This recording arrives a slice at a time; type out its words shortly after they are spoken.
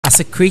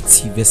As a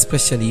creative,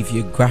 especially if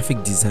you're a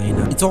graphic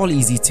designer, it's all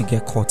easy to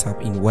get caught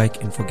up in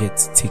work and forget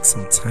to take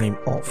some time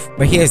off.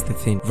 But here's the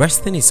thing,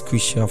 resting is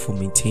crucial for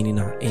maintaining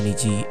our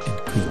energy and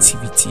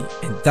creativity,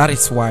 and that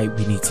is why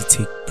we need to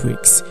take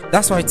breaks.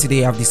 That's why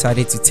today I've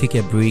decided to take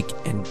a break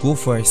and go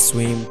for a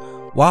swim,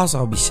 whilst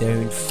I'll be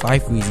sharing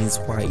 5 reasons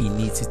why you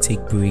need to take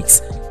breaks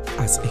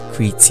as a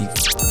creative.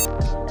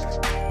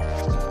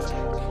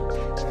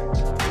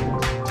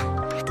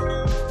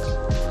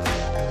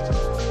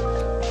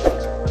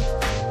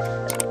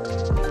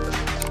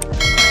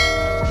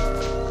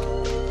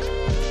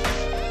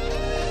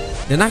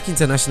 The NAC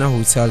International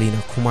Hotel in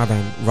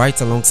Akumadan,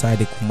 right alongside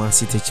the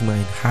Kumasi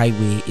Techman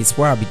Highway, is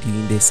where I'll be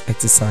doing this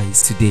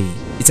exercise today.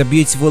 It's a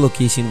beautiful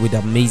location with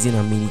amazing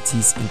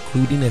amenities,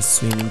 including a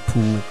swimming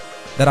pool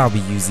that I'll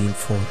be using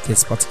for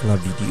this particular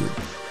video.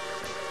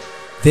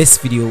 This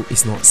video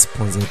is not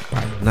sponsored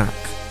by NAC.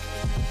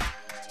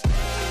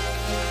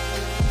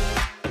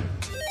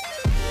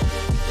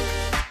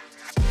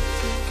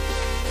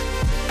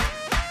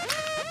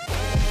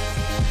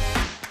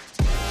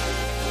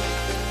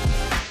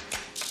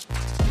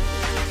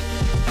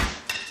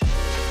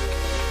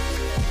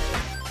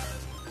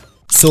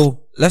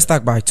 So let's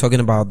start by talking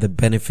about the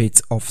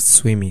benefits of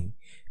swimming,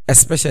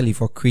 especially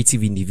for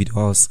creative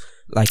individuals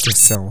like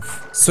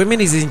yourself. Swimming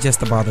isn't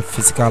just about the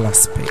physical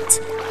aspect,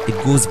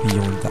 it goes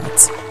beyond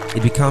that.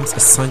 It becomes a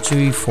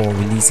sanctuary for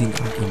releasing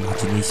our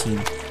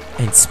imagination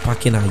and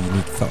sparking our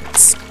unique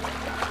thoughts.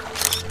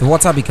 The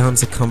water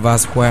becomes a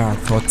canvas where our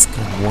thoughts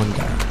can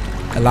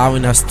wander,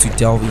 allowing us to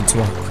delve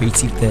into our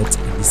creative depth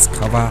and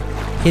discover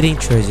hidden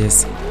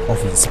treasures of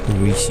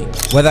inspiration.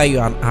 Whether you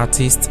are an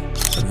artist,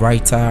 a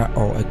writer,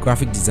 or a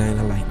graphic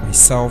designer like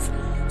myself,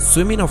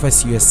 swimming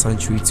offers you a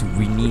sanctuary to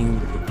renew,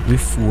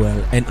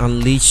 refuel, and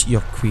unleash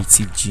your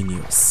creative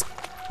genius.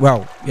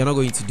 Well, we're not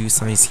going to do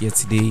science here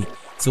today,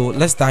 so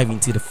let's dive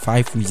into the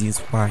 5 reasons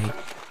why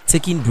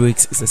taking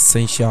breaks is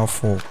essential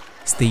for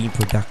staying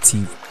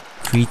productive,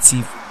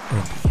 creative,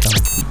 and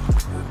healthy.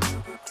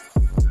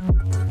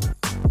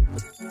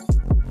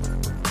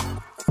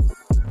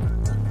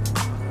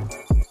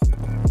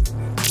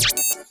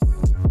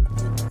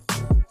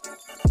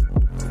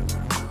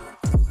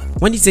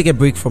 When you take a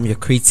break from your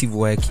creative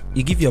work,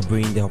 you give your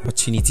brain the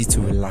opportunity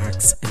to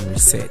relax and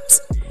reset.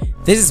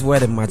 This is where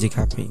the magic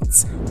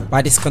happens.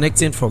 By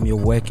disconnecting from your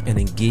work and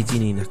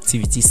engaging in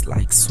activities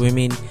like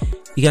swimming,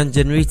 you can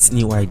generate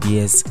new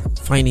ideas,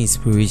 find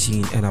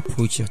inspiration, and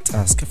approach your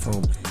task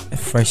from a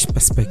fresh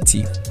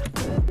perspective.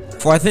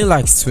 For a thing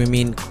like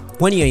swimming,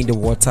 when you're in the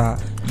water,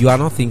 you are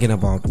not thinking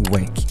about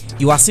work.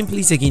 You are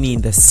simply taking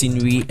in the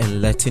scenery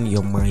and letting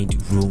your mind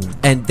roam.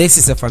 And this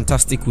is a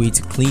fantastic way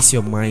to cleanse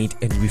your mind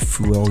and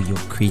refuel your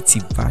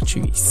creative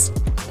batteries.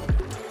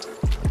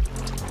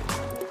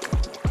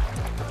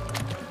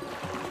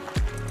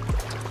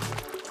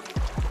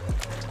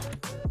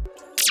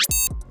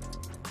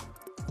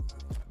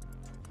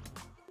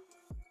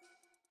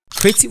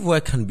 Creative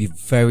work can be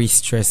very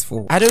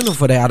stressful. I don't know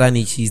for the other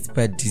niches,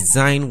 but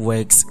design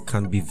works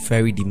can be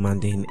very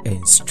demanding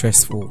and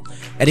stressful.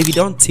 And if you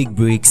don't take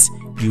breaks,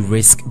 you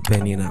risk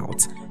burning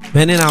out.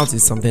 Burning out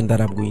is something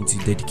that I'm going to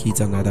dedicate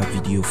another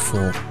video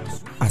for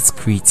as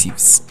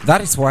creatives.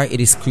 That is why it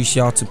is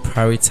crucial to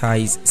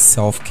prioritize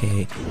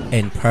self-care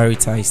and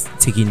prioritize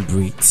taking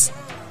breaks.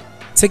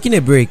 Taking a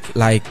break,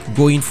 like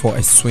going for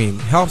a swim,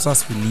 helps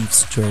us relieve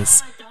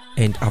stress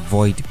and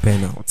avoid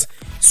burnout.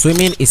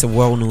 Swimming is a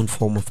well-known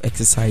form of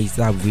exercise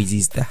that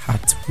raises the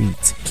heart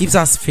rate, keeps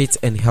us fit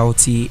and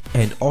healthy,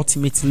 and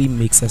ultimately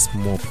makes us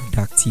more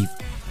productive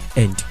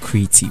and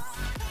creative.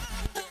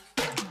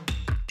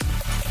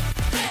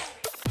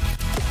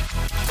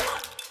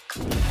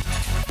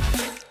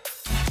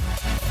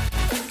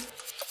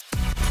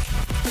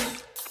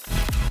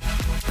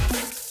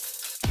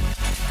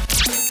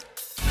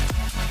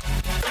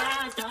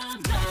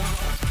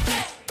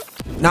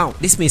 Now,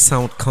 this may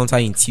sound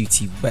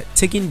counterintuitive, but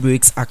taking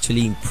breaks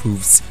actually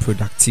improves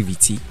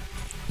productivity.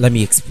 Let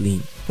me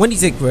explain. When you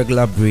take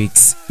regular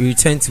breaks, you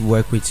return to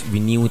work with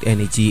renewed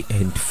energy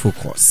and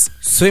focus.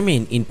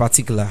 Swimming in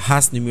particular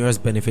has numerous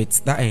benefits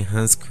that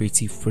enhance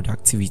creative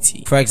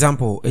productivity. For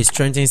example, it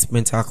strengthens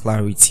mental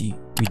clarity,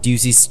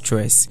 reduces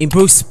stress,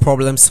 improves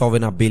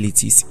problem-solving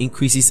abilities,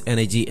 increases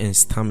energy and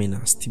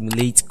stamina,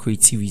 stimulates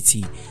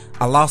creativity,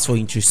 allows for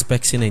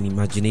introspection and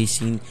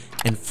imagination,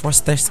 and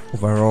fosters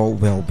overall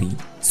well-being.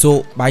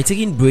 So, by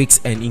taking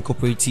breaks and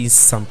incorporating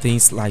some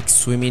things like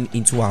swimming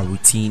into our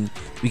routine,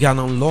 we can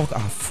unlock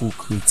our full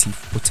creative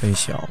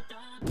potential.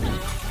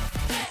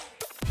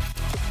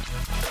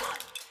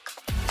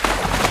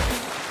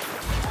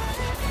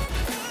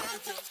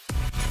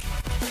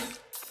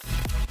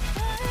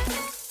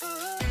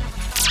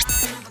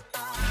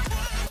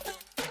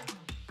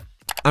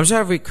 I'm sure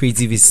every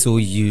creative is so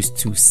used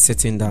to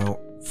sitting down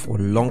for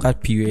longer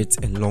periods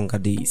and longer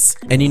days.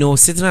 And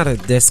sitting at a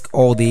desk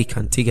all day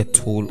can take a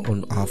toll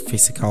on our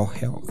physical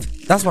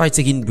health. That's why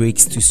taking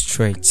breaks to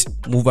stretch,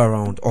 move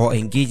around, or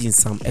engage in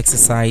some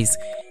exercise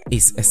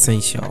is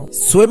essential.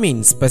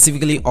 Swimming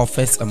specifically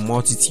offers a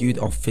multitude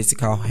of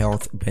physical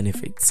health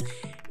benefits.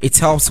 It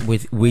helps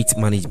with weight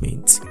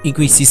management,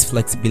 increases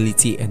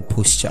flexibility and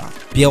posture,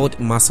 builds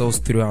muscles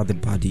throughout the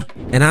body,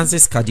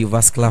 enhances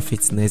cardiovascular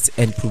fitness,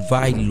 and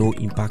provide low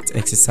impact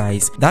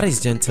exercise that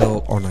is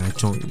gentle on our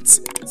joints.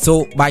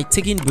 So by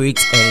taking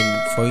breaks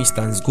and, for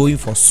instance, going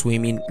for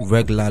swimming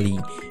regularly,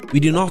 we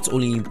do not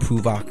only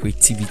improve our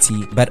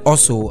creativity but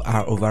also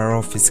our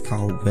overall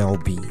physical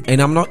well-being.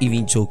 And I'm not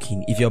even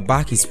joking, if your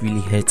back is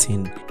really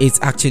hurting, it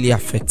actually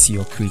affects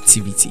your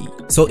creativity.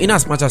 So in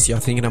as much as you're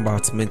thinking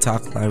about mental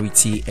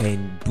clarity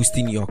and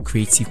boosting your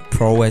creative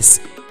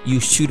prowess, you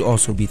should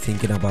also be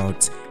thinking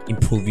about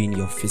improving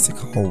your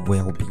physical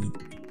well-being.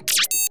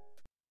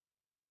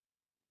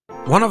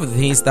 One of the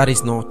things that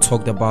is not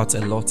talked about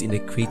a lot in the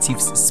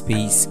creative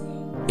space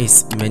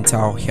is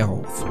mental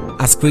health.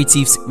 As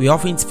creatives, we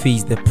often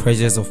face the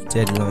pressures of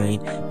deadline,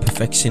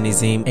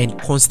 perfectionism, and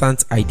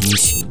constant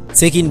ideation.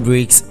 Taking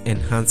breaks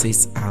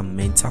enhances our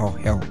mental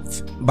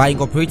health. By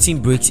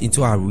incorporating breaks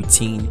into our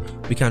routine,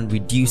 we can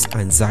reduce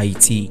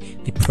anxiety,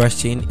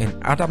 depression,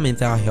 and other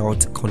mental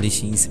health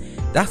conditions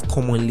that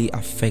commonly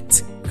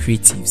affect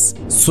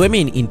creatives.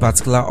 Swimming in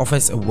particular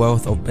offers a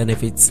wealth of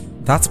benefits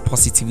that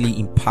positively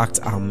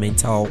impact our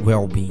mental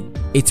well-being.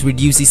 It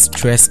reduces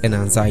stress and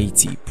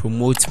anxiety,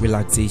 promotes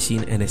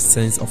relaxation and a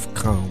sense of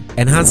calm,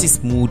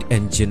 enhances mood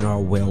and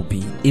general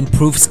well-being,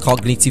 improves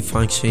cognitive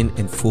function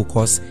and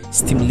focus,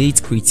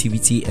 stimulates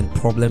creativity and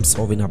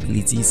problem-solving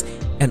abilities,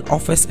 and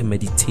offers a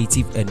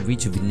meditative and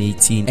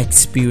rejuvenating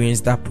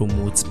experience that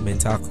promotes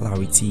mental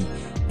clarity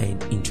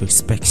and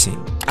introspection.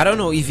 I don't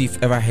know if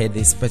you've ever heard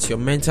this, but your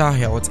mental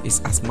health is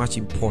as much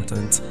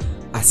important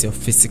as your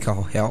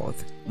physical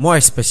health, more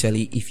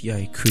especially if you are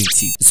a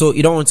creative. So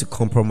you don't want to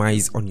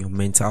compromise on your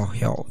mental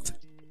health.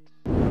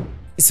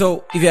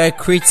 So if you are a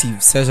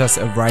creative, such as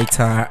a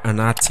writer, an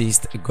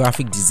artist, a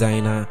graphic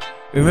designer,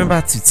 remember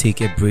to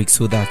take a break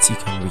so that you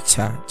can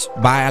recharge.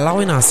 By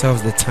allowing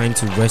ourselves the time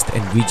to rest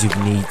and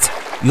rejuvenate,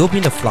 we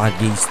open the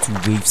floodgates to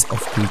waves of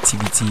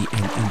creativity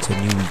and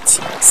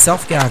ingenuity.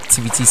 Self-care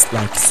activities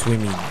like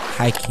swimming,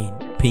 hiking,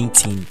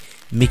 painting,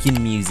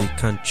 making music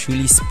can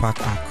truly spark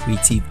our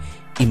creative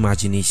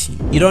imagination.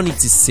 You don't need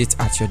to sit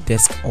at your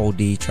desk all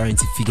day trying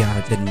to figure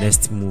out the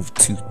next move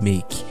to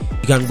make.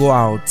 You can go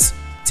out,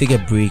 take a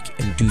break,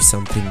 and do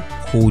something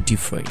whole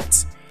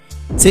different.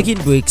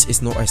 Taking breaks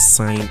is not a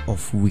sign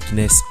of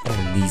weakness or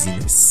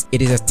laziness.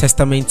 It is a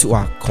testament to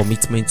our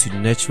commitment to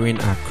nurturing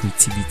our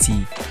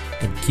creativity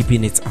and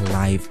keeping it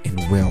alive and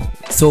well.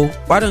 So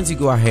why don't you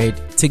go ahead,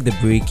 take the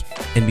break,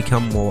 and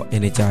become more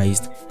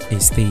energized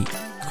and stay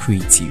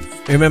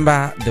creative.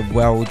 Remember, the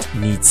world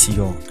needs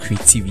your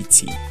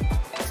creativity.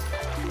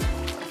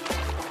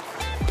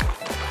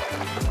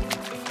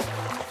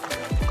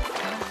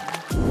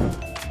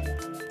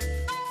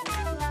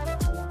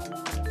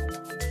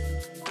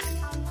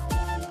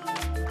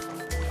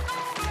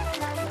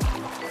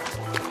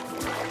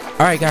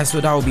 Alright guys, so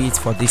that will be it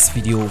for this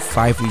video.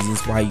 5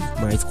 reasons why you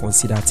might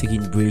consider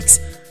taking breaks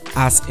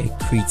as a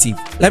creative.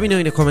 Let me know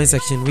in the comment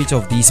section which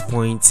of these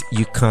points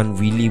you can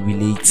really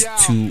relate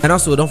to, and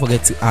also don't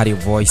forget to add a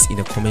voice in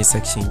the comment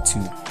section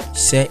to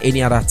share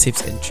any other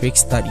tips and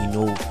tricks that you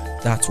know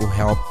that will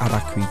help other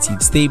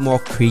creatives stay more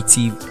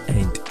creative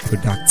and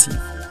productive.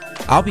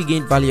 I hope you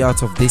gained value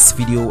out of this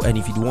video, and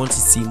if you want to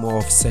see more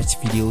of such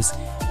videos,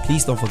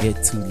 please don't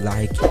forget to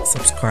like,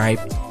 subscribe,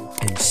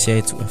 and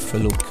share to a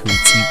fellow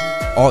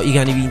creative, or you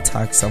can even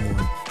tag someone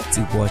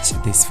to watch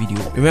this video.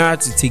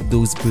 Remember to take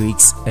those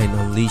breaks and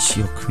unleash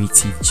your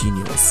creative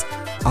genius.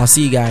 I'll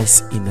see you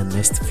guys in the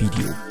next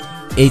video.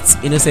 It's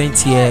Innocent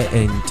here,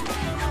 and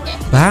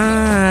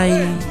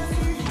bye.